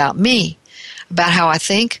important about me, about how I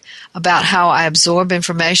think, about how I absorb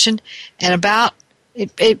information, and about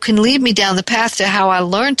it can lead me down the path to how I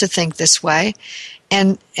learned to think this way,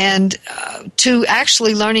 and to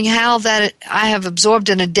actually learning how that I have absorbed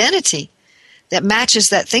an identity that matches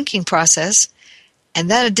that thinking process, and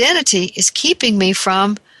that identity is keeping me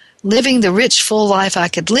from living the rich, full life I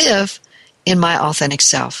could live in my authentic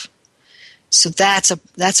self. So that's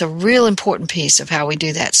a real important piece of how we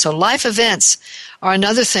do that. So life events are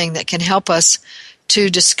another thing that can help us to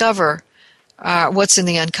discover what's in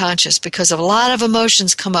the unconscious, because a lot of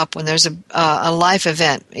emotions come up when there's a life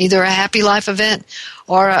event, either a happy life event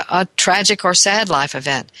or a tragic or sad life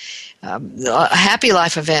event. A happy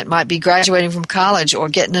life event might be graduating from college or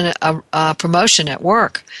getting a promotion at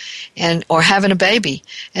work, or having a baby.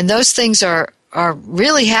 And those things are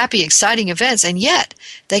really happy, exciting events, and yet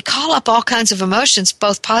they call up all kinds of emotions,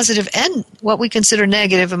 both positive and what we consider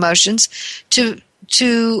negative emotions, to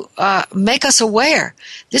make us aware.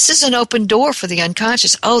 This is an open door for the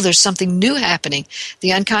unconscious. Oh, there's something new happening.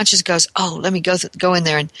 The unconscious goes, oh, let me go in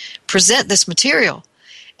there and present this material.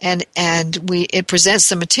 And it presents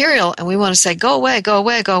the material, and we want to say, go away, go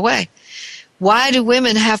away, go away. Why do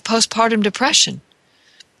women have postpartum depression?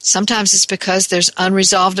 Sometimes it's because there's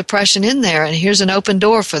unresolved depression in there, and here's an open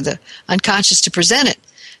door for the unconscious to present it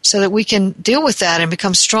so that we can deal with that and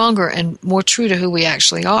become stronger and more true to who we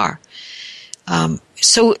actually are.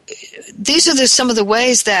 So these are some of the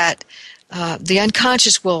ways that the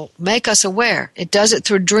unconscious will make us aware. It does it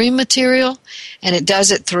through dream material, and it does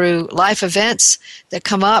it through life events that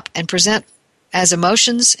come up and present as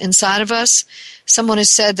emotions inside of us. Someone has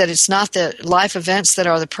said that it's not the life events that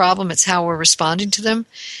are the problem, it's how we're responding to them.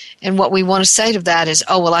 And what we want to say to that is,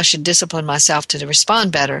 oh, well, I should discipline myself to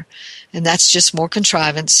respond better. And that's just more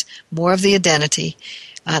contrivance, more of the identity.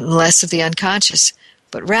 and less of the unconscious.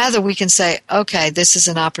 But rather we can say, okay, this is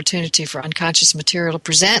an opportunity for unconscious material to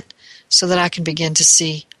present so that I can begin to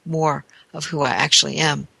see more of who I actually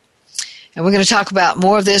am. And we're going to talk about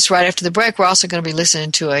more of this right after the break. We're also going to be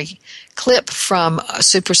listening to a clip from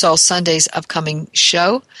Super Soul Sunday's upcoming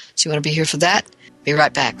show. So you want to be here for that? Be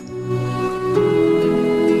right back.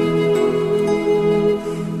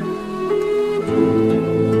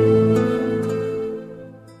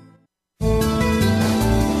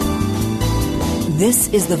 This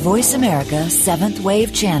is the Voice America 7th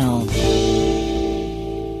Wave Channel.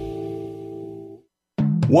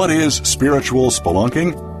 What is spiritual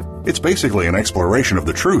spelunking? It's basically an exploration of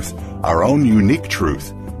the truth, our own unique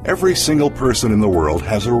truth. Every single person in the world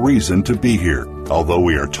has a reason to be here. Although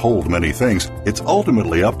we are told many things, it's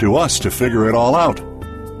ultimately up to us to figure it all out.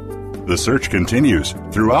 The search continues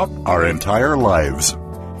throughout our entire lives.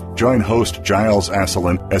 Join host Giles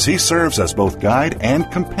Asselin as he serves as both guide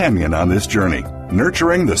and companion on this journey.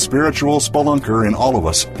 Nurturing the spiritual spelunker in all of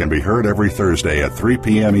us can be heard every Thursday at 3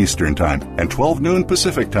 p.m. Eastern Time and 12 noon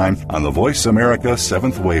Pacific Time on the Voice America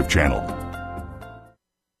 7th Wave Channel.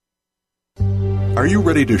 Are you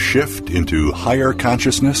ready to shift into higher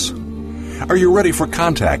consciousness? Are you ready for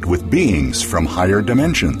contact with beings from higher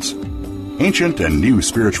dimensions? Ancient and new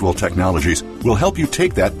spiritual technologies will help you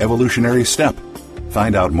take that evolutionary step.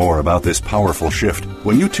 Find out more about this powerful shift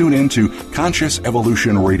when you tune into Conscious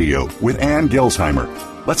Evolution Radio with Ann Gelsheimer.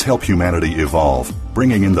 Let's help humanity evolve,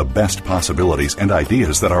 bringing in the best possibilities and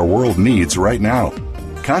ideas that our world needs right now.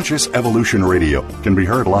 Conscious Evolution Radio can be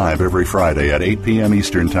heard live every Friday at 8 p.m.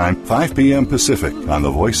 Eastern Time, 5 p.m. Pacific on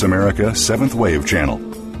the Voice America 7th Wave Channel.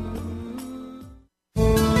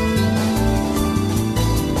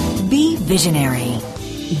 Be visionary.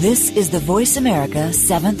 This is the Voice America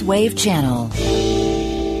 7th Wave Channel.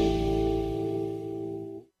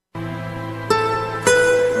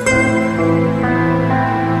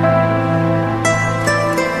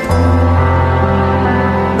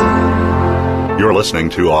 You're listening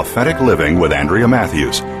to Authentic Living with Andrea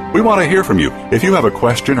Matthews. We want to hear from you. If you have a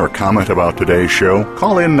question or comment about today's show,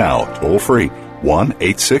 call in now, toll free,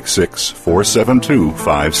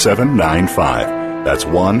 1-866-472-5795. That's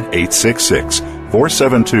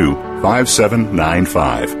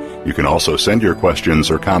 1-866-472-5795. You can also send your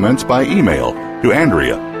questions or comments by email to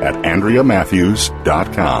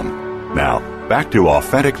Andrea@AndreaMatthews.com. Now, back to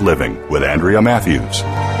Authentic Living with Andrea Matthews.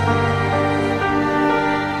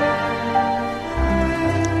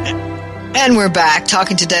 And we're back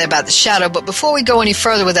talking today about the shadow. But before we go any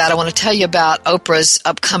further with that, I want to tell you about Oprah's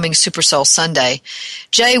upcoming Super Soul Sunday.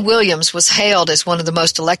 Jay Williams was hailed as one of the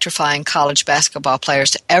most electrifying college basketball players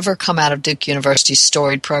to ever come out of Duke University's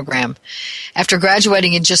storied program. After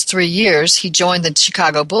graduating in just 3 years, he joined the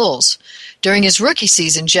Chicago Bulls. During his rookie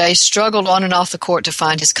season, Jay struggled on and off the court to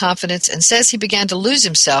find his confidence and says he began to lose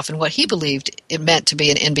himself in what he believed it meant to be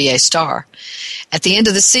an NBA star. At the end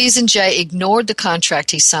of the season, Jay ignored the contract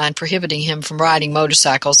he signed prohibiting him from riding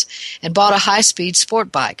motorcycles and bought a high-speed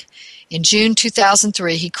sport bike. In June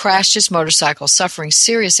 2003, he crashed his motorcycle, suffering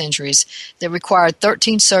serious injuries that required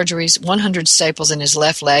 13 surgeries, 100 staples in his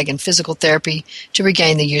left leg, and physical therapy to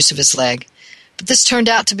regain the use of his leg. But this turned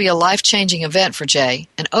out to be a life-changing event for Jay,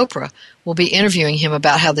 and Oprah will be interviewing him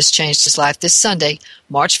about how this changed his life this Sunday,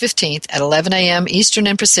 March 15th at 11 a.m. Eastern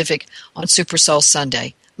and Pacific on Super Soul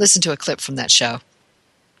Sunday. Listen to a clip from that show.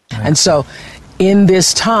 And so in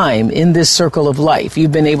this time, in this circle of life,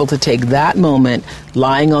 you've been able to take that moment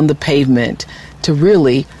lying on the pavement to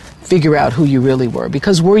really figure out who you really were.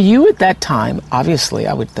 Because were you at that time, obviously,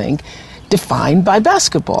 I would think, defined by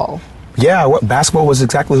basketball? Yeah, basketball was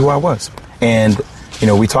exactly who I was. And, you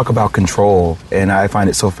know, we talk about control, and I find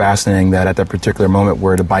it so fascinating that at that particular moment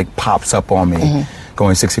where the bike pops up on me,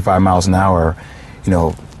 going 65 miles an hour, you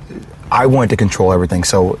know, I wanted to control everything.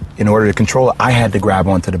 So in order to control it, I had to grab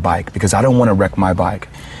onto the bike because I don't want to wreck my bike.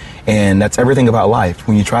 And that's everything about life.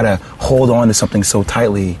 When you try to hold on to something so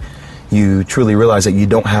tightly, you truly realize that you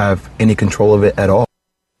don't have any control of it at all.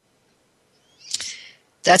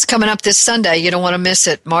 That's coming up this Sunday. You don't want to miss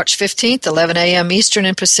it. March 15th, 11 a.m. Eastern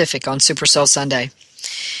and Pacific on Super Soul Sunday.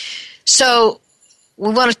 So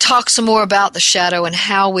we want to talk some more about the shadow and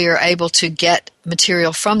how we are able to get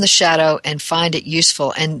material from the shadow and find it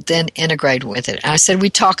useful and then integrate with it. And I said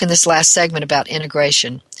we'd talk in this last segment about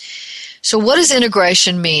integration. So what does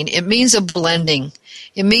integration mean? It means a blending.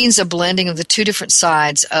 It means a blending of the two different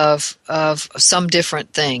sides of some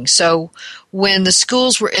different thing. So when the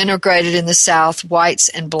schools were integrated in the South, whites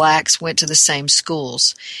and blacks went to the same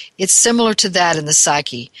schools. It's similar to that in the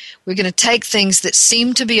psyche. We're going to take things that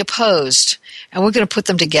seem to be opposed and we're going to put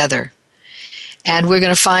them together. And we're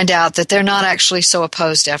going to find out that they're not actually so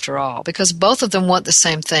opposed after all, because both of them want the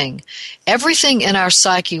same thing. Everything in our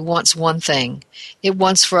psyche wants one thing. It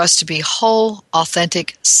wants for us to be whole,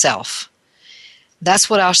 authentic self. That's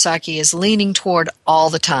what our psyche is leaning toward all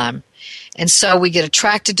the time. And so we get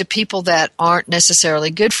attracted to people that aren't necessarily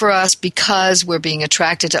good for us because we're being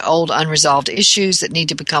attracted to old unresolved issues that need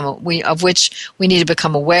to become of which we need to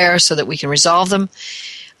become aware so that we can resolve them.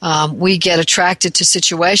 We get attracted to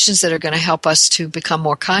situations that are going to help us to become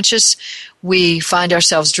more conscious. We find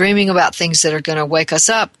ourselves dreaming about things that are going to wake us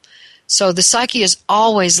up. So the psyche is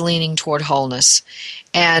always leaning toward wholeness.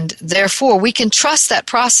 And therefore, we can trust that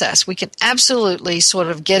process. We can absolutely sort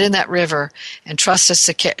of get in that river and trust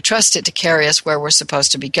it to carry us where we're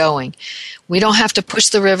supposed to be going. We don't have to push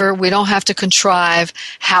the river. We don't have to contrive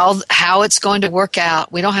how it's going to work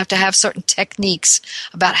out. We don't have to have certain techniques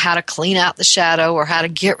about how to clean out the shadow or how to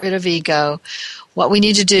get rid of ego. What we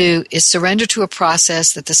need to do is surrender to a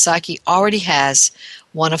process that the psyche already has,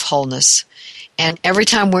 one of wholeness. And every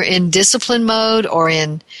time we're in discipline mode or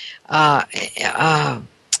in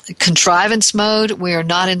contrivance mode, we are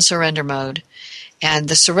not in surrender mode. And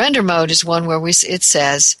the surrender mode is one where it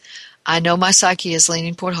says, I know my psyche is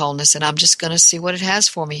leaning toward wholeness, and I'm just going to see what it has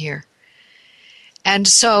for me here. And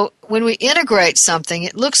so when we integrate something,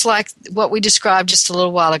 it looks like what we described just a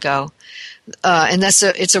little while ago. And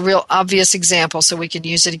it's a real obvious example, so we can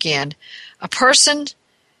use it again. A person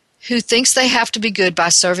who thinks they have to be good by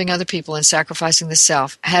serving other people and sacrificing the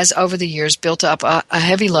self has over the years built up a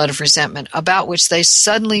heavy load of resentment about which they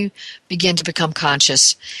suddenly begin to become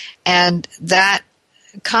conscious. And that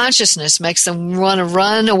consciousness makes them want to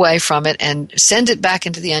run away from it and send it back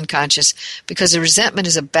into the unconscious, because the resentment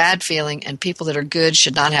is a bad feeling and people that are good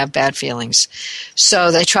should not have bad feelings.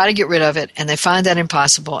 So they try to get rid of it and they find that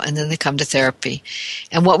impossible, and then they come to therapy.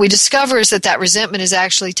 And what we discover is that resentment is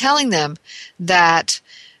actually telling them that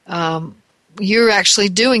you're actually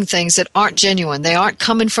doing things that aren't genuine. They aren't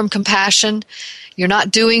coming from compassion. You're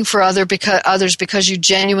not doing for others because you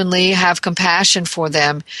genuinely have compassion for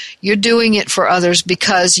them. You're doing it for others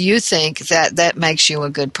because you think that makes you a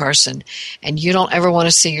good person. And you don't ever want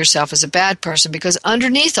to see yourself as a bad person, because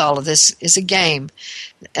underneath all of this is a game.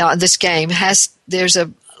 There's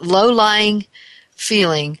a low-lying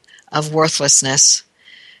feeling of worthlessness.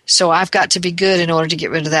 So I've got to be good in order to get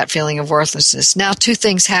rid of that feeling of worthlessness. Now, two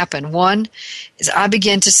things happen. One is I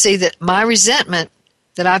begin to see that my resentment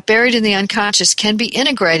that I've buried in the unconscious can be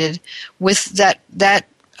integrated with that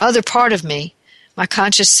other part of me, my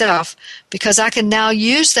conscious self, because I can now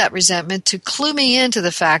use that resentment to clue me into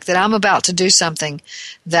the fact that I'm about to do something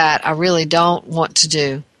that I really don't want to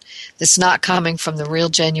do. That's not coming from the real,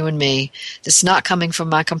 genuine me. That's not coming from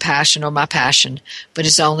my compassion or my passion, but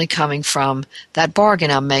is only coming from that bargain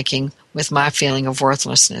I'm making with my feeling of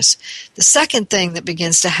worthlessness. The second thing that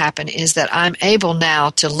begins to happen is that I'm able now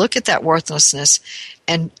to look at that worthlessness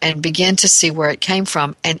and begin to see where it came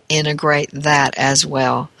from and integrate that as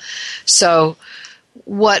well. So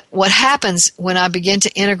what happens when I begin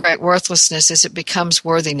to integrate worthlessness is it becomes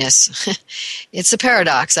worthiness. It's a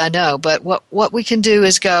paradox, I know, but what we can do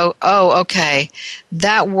is go, oh, okay,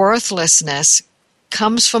 that worthlessness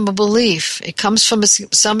comes from a belief. It comes from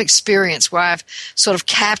some experience where I've sort of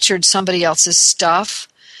captured somebody else's stuff.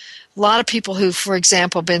 A lot of people who, for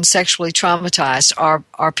example, been sexually traumatized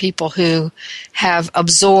are people who have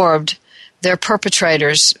absorbed their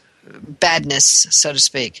perpetrator's badness, so to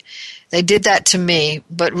speak. They did that to me,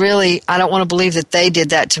 but really I don't want to believe that they did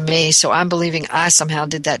that to me, so I'm believing I somehow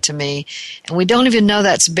did that to me. And we don't even know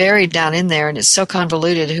that's buried down in there, and it's so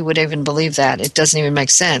convoluted, who would even believe that? It doesn't even make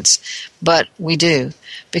sense. But we do,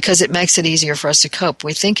 because it makes it easier for us to cope.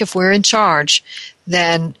 We think if we're in charge,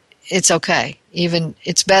 then it's okay. Even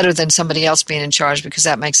it's better than somebody else being in charge, because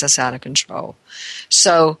that makes us out of control.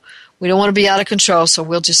 So we don't want to be out of control, so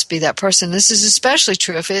we'll just be that person. This is especially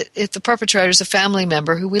true if the perpetrator is a family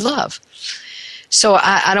member who we love. So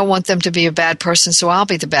I don't want them to be a bad person, so I'll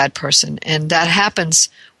be the bad person. And that happens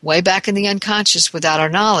way back in the unconscious without our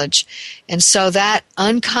knowledge. And so that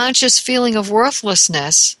unconscious feeling of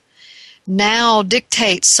worthlessness now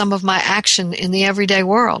dictates some of my action in the everyday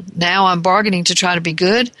world. Now I'm bargaining to try to be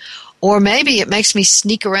good, or maybe it makes me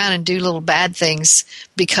sneak around and do little bad things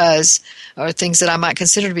or things that I might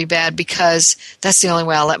consider to be bad, because that's the only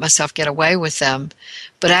way I'll let myself get away with them.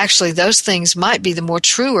 But actually, those things might be the more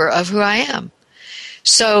truer of who I am.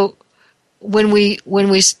 So when we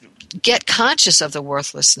get conscious of the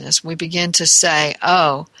worthlessness, we begin to say,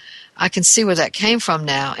 oh, I can see where that came from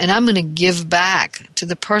now, and I'm going to give back to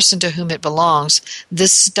the person to whom it belongs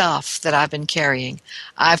this stuff that I've been carrying.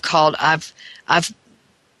 I've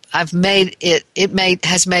has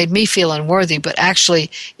made me feel unworthy, but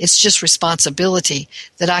actually it's just responsibility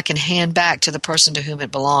that I can hand back to the person to whom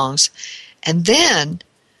it belongs. And then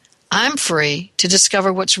I'm free to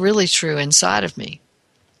discover what's really true inside of me.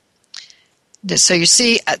 So you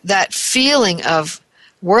see, that feeling of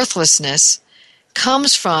worthlessness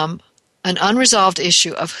comes from an unresolved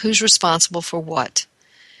issue of who's responsible for what.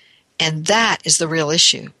 And that is the real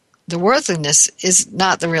issue. The worthiness is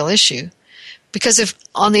not the real issue. Because if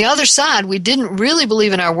on the other side we didn't really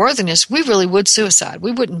believe in our worthiness, we really would suicide.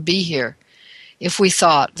 We wouldn't be here if we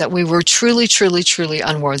thought that we were truly, truly, truly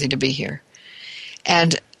unworthy to be here.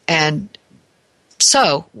 And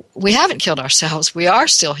so we haven't killed ourselves. We are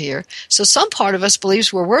still here. So some part of us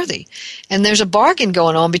believes we're worthy. And there's a bargain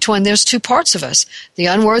going on between those two parts of us. The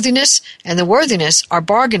unworthiness and the worthiness are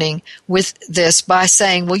bargaining with this by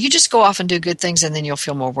saying, well, you just go off and do good things and then you'll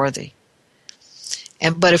feel more worthy.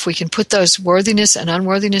 But if we can put those worthiness and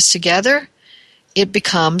unworthiness together, it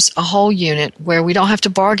becomes a whole unit where we don't have to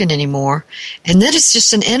bargain anymore. And then it's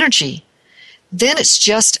just an energy. Then it's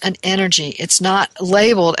just an energy. It's not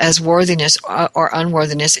labeled as worthiness or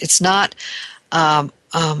unworthiness. It's not I'm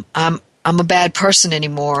a bad person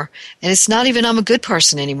anymore. And it's not even I'm a good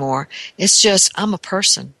person anymore. It's just I'm a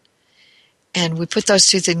person. And we put those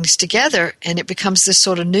two things together, and it becomes this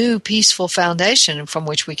sort of new, peaceful foundation from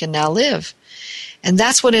which we can now live. And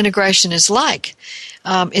that's what integration is like.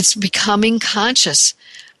 It's becoming conscious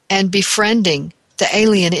and befriending the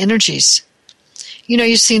alien energies. You know,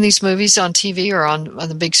 you've seen these movies on TV or on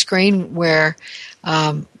the big screen where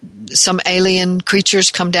some alien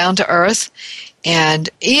creatures come down to Earth, and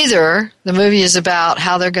either the movie is about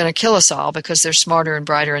how they're going to kill us all because they're smarter and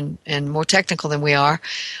brighter and more technical than we are,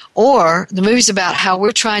 or the movie's about how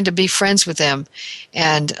we're trying to be friends with them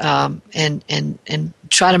and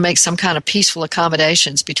try to make some kind of peaceful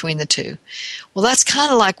accommodations between the two. Well, that's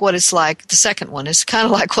kind of like what it's like. The second one is kind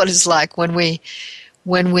of like what it's like when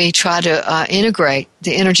we try to integrate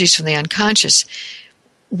the energies from the unconscious.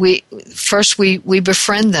 We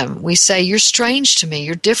befriend them. We say, you're strange to me.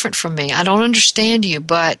 You're different from me. I don't understand you,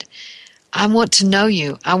 but I want to know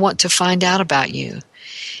you. I want to find out about you.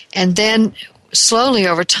 And then slowly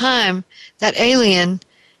over time, that alien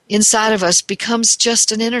inside of us becomes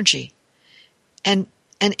just an energy. And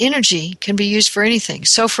an energy can be used for anything.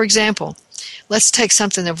 So, for example, let's take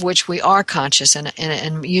something of which we are conscious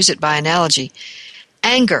and use it by analogy.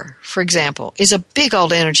 Anger, for example, is a big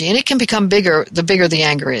old energy, and it can become bigger the bigger the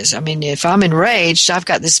anger is. I mean, if I'm enraged, I've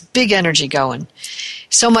got this big energy going.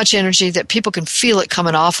 So much energy that people can feel it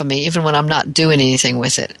coming off of me even when I'm not doing anything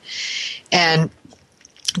with it. And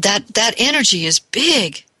that energy is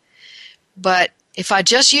big. But if I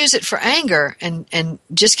just use it for anger and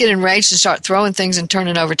just get enraged and start throwing things and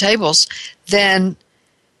turning over tables, then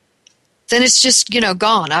it's just,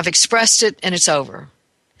 gone. I've expressed it and it's over.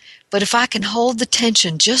 But if I can hold the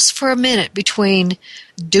tension just for a minute between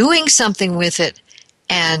doing something with it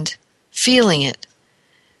and feeling it,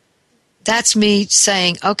 that's me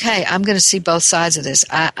saying, okay, I'm going to see both sides of this.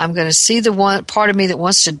 I'm going to see the one part of me that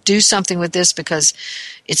wants to do something with this because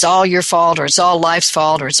it's all your fault or it's all life's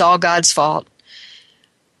fault or it's all God's fault.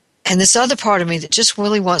 And this other part of me that just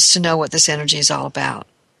really wants to know what this energy is all about.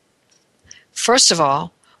 First of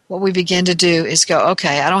all, what we begin to do is go,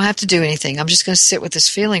 okay, I don't have to do anything. I'm just going to sit with this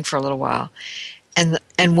feeling for a little while. And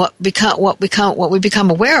what we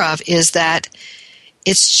become aware of is that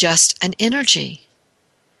it's just an energy.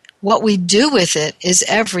 What we do with it is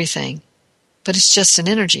everything, but it's just an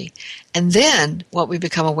energy. And then what we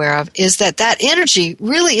become aware of is that energy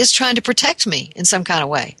really is trying to protect me in some kind of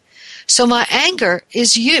way. So my anger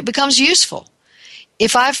becomes useful.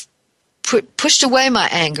 If I've pushed away my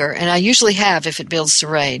anger, and I usually have if it builds to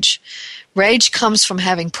rage. Rage comes from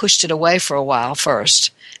having pushed it away for a while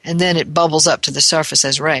first, and then it bubbles up to the surface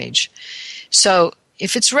as rage. So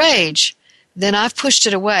if it's rage, then I've pushed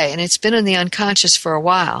it away, and it's been in the unconscious for a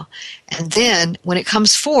while. And then when it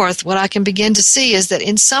comes forth, what I can begin to see is that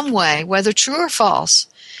in some way, whether true or false,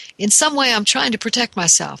 in some way I'm trying to protect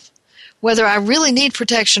myself. Whether I really need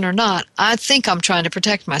protection or not, I think I'm trying to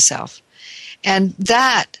protect myself. And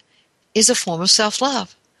that is a form of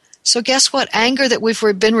self-love. So guess what? Anger that we've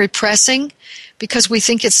been repressing because we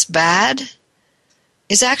think it's bad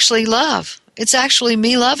is actually love. It's actually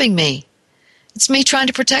me loving me. It's me trying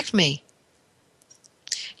to protect me.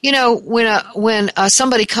 When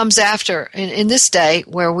somebody comes after, in this day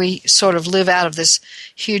where we sort of live out of this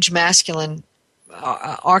huge masculine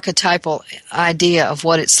archetypal idea of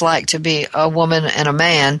what it's like to be a woman and a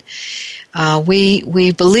man,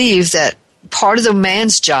 we believe that part of the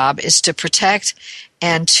man's job is to protect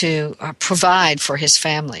and to provide for his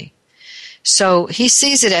family. So he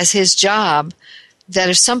sees it as his job that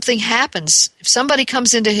if something happens, if somebody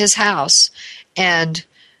comes into his house and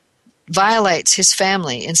violates his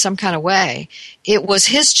family in some kind of way, it was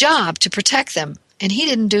his job to protect them, and he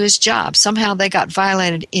didn't do his job. Somehow they got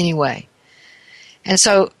violated anyway. And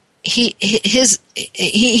so he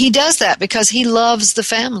does that because he loves the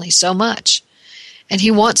family so much, and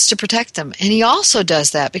he wants to protect them. And he also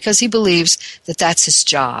does that because he believes that that's his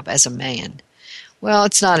job as a man. Well,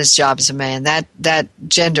 it's not his job as a man. That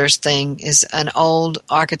gender thing is an old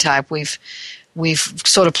archetype we've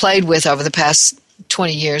sort of played with over the past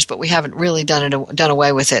 20 years, but we haven't really done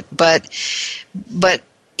away with it. But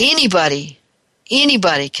anybody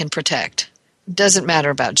can protect. It doesn't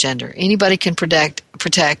matter about gender. Anybody can protect,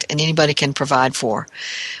 and anybody can provide for.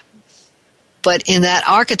 But in that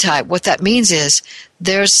archetype, what that means is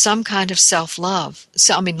there's some kind of self-love.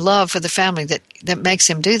 Love for the family that makes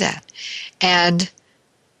him do that. And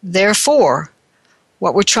therefore,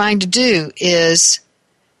 what we're trying to do is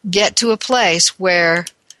get to a place where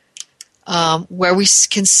we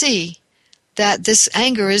can see that this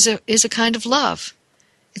anger is a kind of love.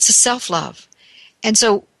 It's a self-love. And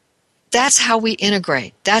so that's how we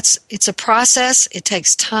integrate. It's a process. It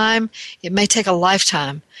takes time. It may take a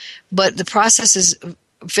lifetime, but the process is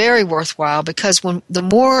very worthwhile, because the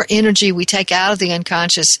more energy we take out of the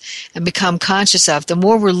unconscious and become conscious of, the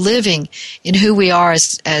more we're living in who we are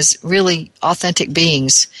as really authentic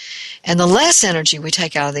beings. And the less energy we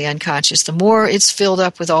take out of the unconscious, the more it's filled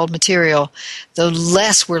up with old material, the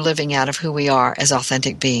less we're living out of who we are as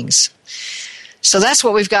authentic beings. So that's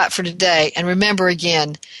what we've got for today. And remember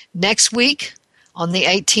again, next week, on the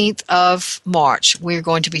 18th of March, we're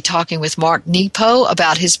going to be talking with Mark Nepo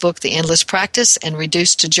about his book, The Endless Practice, and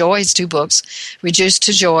Reduced to Joy, his 2 books. Reduced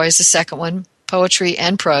to Joy is the second one, poetry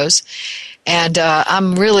and prose. And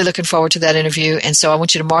I'm really looking forward to that interview, and so I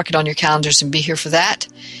want you to mark it on your calendars and be here for that.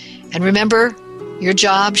 And remember, your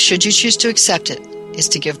job, should you choose to accept it, is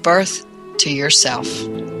to give birth to yourself.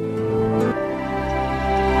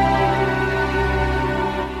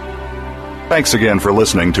 Thanks again for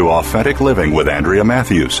listening to Authentic Living with Andrea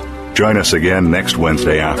Matthews. Join us again next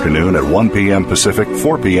Wednesday afternoon at 1 p.m. Pacific,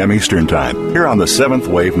 4 p.m. Eastern Time, here on the Seventh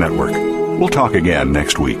Wave Network. We'll talk again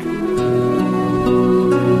next week.